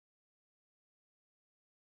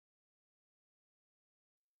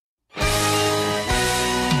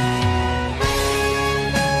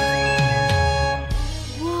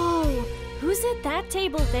that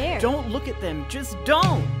table there. Don't look at them, just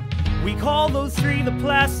don't. We call those three the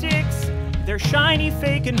plastics. They're shiny,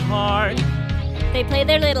 fake, and hard. They play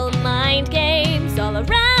their little mind games all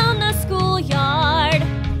around the schoolyard.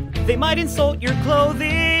 They might insult your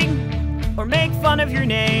clothing or make fun of your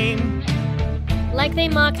name. Like they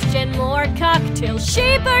mocked Jen Moorcock till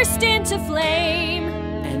she burst into flame.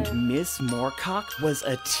 And Miss Moorcock was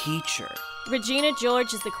a teacher. Regina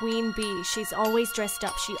George is the queen bee. She's always dressed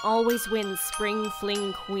up. She always wins Spring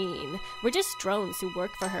Fling Queen. We're just drones who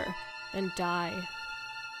work for her and die.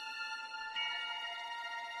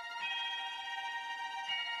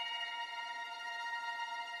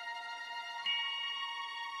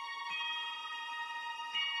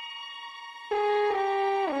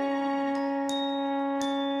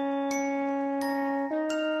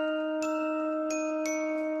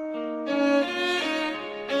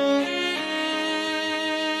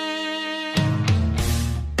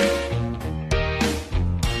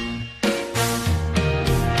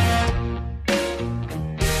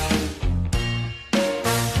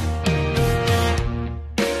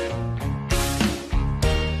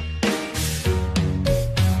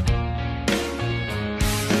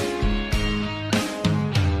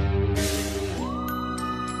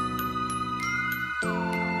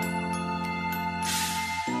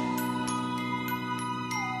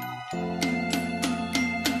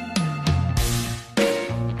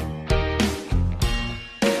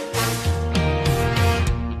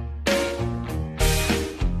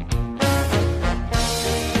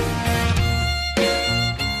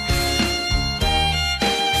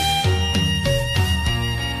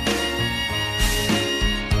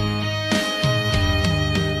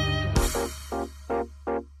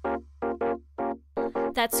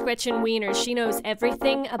 That's Gretchen Wiener. She knows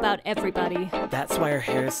everything about everybody. That's why her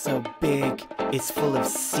hair is so big. It's full of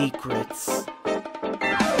secrets.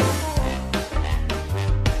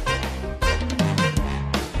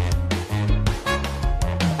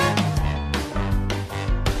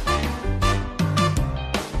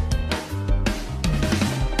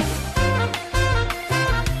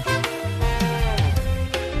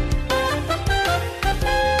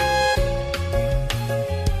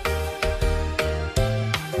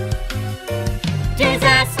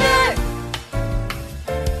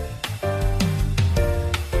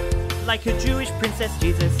 Like a Jewish princess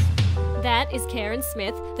Jesus. That is Karen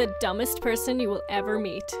Smith, the dumbest person you will ever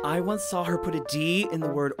meet. I once saw her put a D in the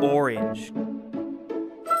word orange.